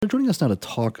Joining us now to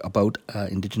talk about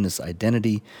Indigenous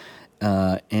identity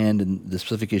and in the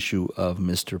specific issue of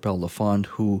Ms. Turpel-Lafond,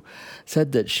 who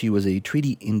said that she was a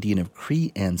Treaty Indian of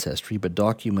Cree ancestry, but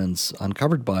documents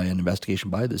uncovered by an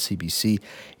investigation by the CBC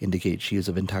indicate she is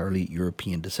of entirely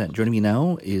European descent. Joining me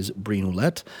now is Breen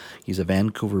Ouellette. He's a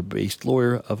Vancouver-based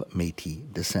lawyer of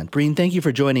Métis descent. Breen, thank you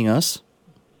for joining us.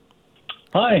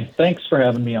 Hi, thanks for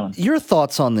having me on. Your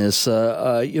thoughts on this?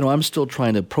 I'm still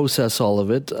trying to process all of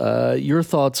it. Your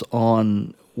thoughts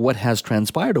on what has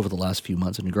transpired over the last few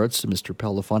months in regards to Mr.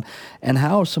 Turpel-Lafond and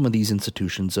how some of these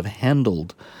institutions have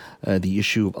handled the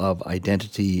issue of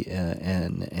identity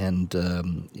and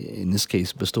in this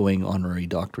case, bestowing honorary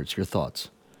doctorates. Your thoughts?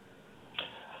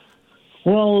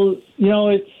 Well,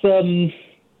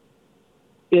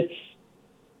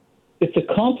 it's a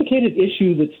complicated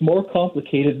issue that's more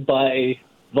complicated by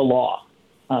the law,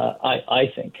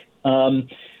 I think.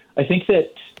 I think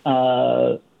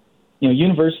that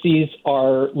universities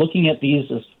are looking at these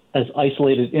as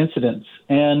isolated incidents,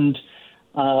 and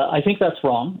I think that's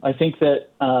wrong. I think that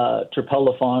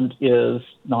Turpel-Lafond is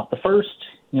not the first.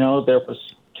 There was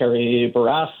Carrie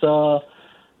Bourassa.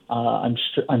 I'm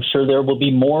sure there will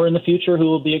be more in the future who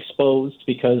will be exposed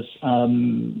because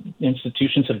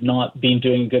institutions have not been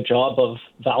doing a good job of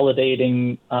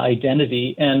validating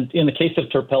identity. And in the case of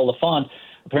Turpel-Lafond,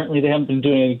 apparently they haven't been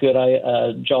doing a good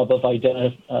job of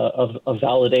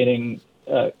validating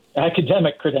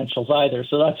academic credentials either.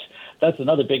 So that's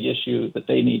another big issue that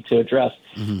they need to address.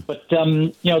 Mm-hmm. But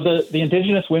the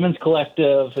Indigenous Women's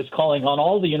Collective is calling on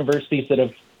all the universities that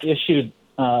have issued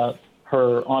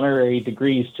her honorary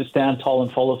degrees to stand tall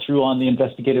and follow through on the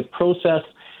investigative process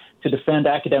to defend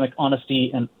academic honesty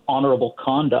and honorable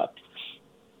conduct.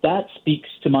 That speaks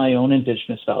to my own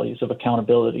Indigenous values of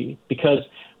accountability, because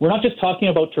we're not just talking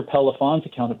about Turpel-Lafond's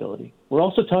accountability. We're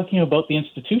also talking about the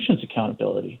institution's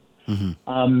accountability.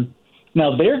 Mm-hmm.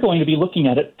 Now, they're going to be looking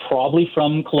at it probably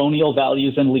from colonial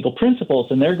values and legal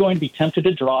principles, and they're going to be tempted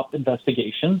to drop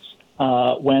investigations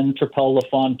when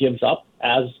Turpel-Lafond gives up,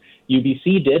 as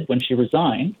UBC did when she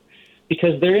resigned,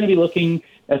 because they're going to be looking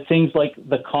at things like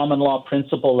the common law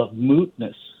principle of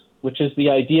mootness, which is the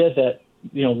idea that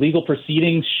legal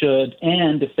proceedings should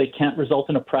end if they can't result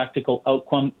in a practical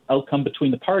outcome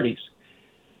between the parties.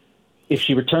 If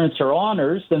she returns her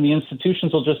honors, then the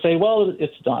institutions will just say, well,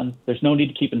 it's done. There's no need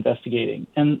to keep investigating.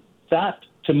 And that,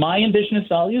 to my Indigenous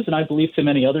values, and I believe to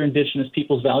many other Indigenous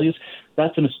people's values,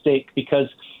 that's a mistake, because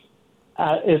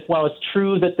while it's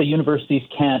true that the universities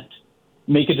can't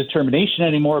make a determination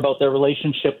anymore about their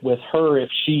relationship with her if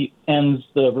she ends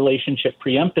the relationship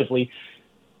preemptively,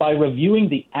 by reviewing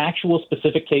the actual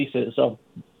specific cases of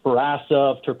Bourassa,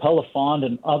 of Turpel-Lafond,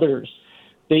 and others,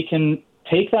 they can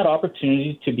take that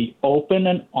opportunity to be open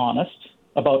and honest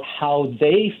about how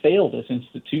they failed as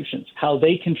institutions, how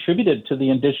they contributed to the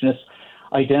Indigenous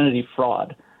identity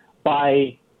fraud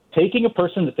by taking a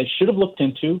person that they should have looked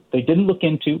into, they didn't look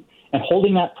into, and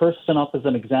holding that person up as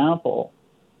an example.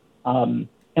 And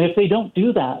if they don't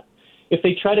do that, if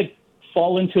they try to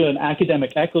fall into an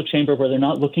academic echo chamber where they're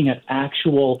not looking at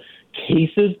actual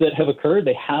cases that have occurred,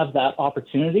 they have that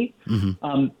opportunity,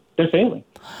 they're failing.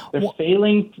 They're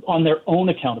failing on their own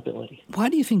accountability. Why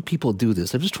do you think people do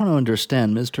this? I'm just trying to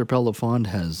understand. Ms. Turpel-Lafond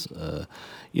has,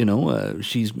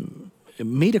 she's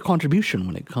made a contribution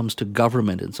when it comes to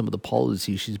government and some of the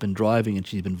policies she's been driving, and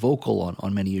she's been vocal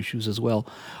on many issues as well.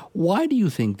 Why do you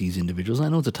think these individuals, I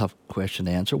know it's a tough question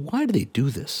to answer, why do they do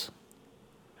this?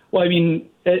 Well, I mean,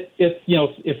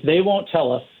 if they won't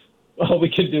tell us, all we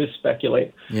can do is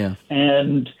speculate. Yeah.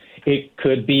 And it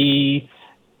could be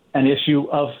an issue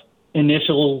of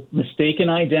initial mistaken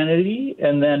identity,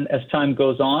 and then as time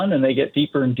goes on and they get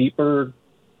deeper and deeper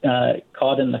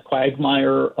caught in the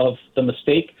quagmire of the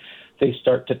mistake, they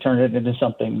start to turn it into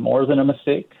something more than a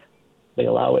mistake. They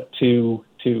allow it to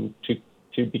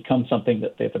become something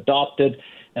that they've adopted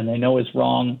and they know is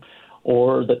wrong,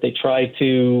 or that they try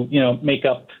to, make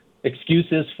up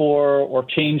excuses for or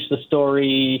change the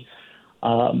story.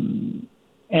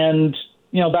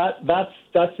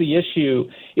 That's the issue.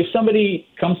 If somebody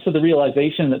comes to the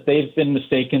realization that they've been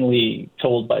mistakenly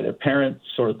told by their parents,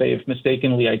 or they've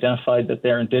mistakenly identified that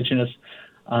they're Indigenous,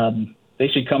 they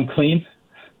should come clean.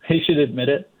 They should admit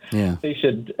it. Yeah. They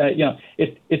should,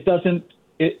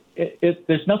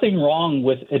 there's nothing wrong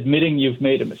with admitting you've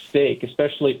made a mistake,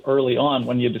 especially early on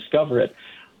when you discover it.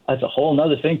 It's a whole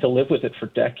other thing to live with it for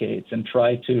decades and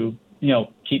try to,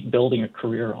 keep building a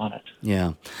career on it.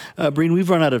 Yeah. Breen, we've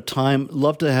run out of time.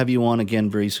 Love to have you on again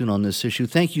very soon on this issue.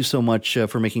 Thank you so much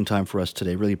for making time for us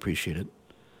today. Really appreciate it.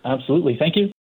 Absolutely. Thank you.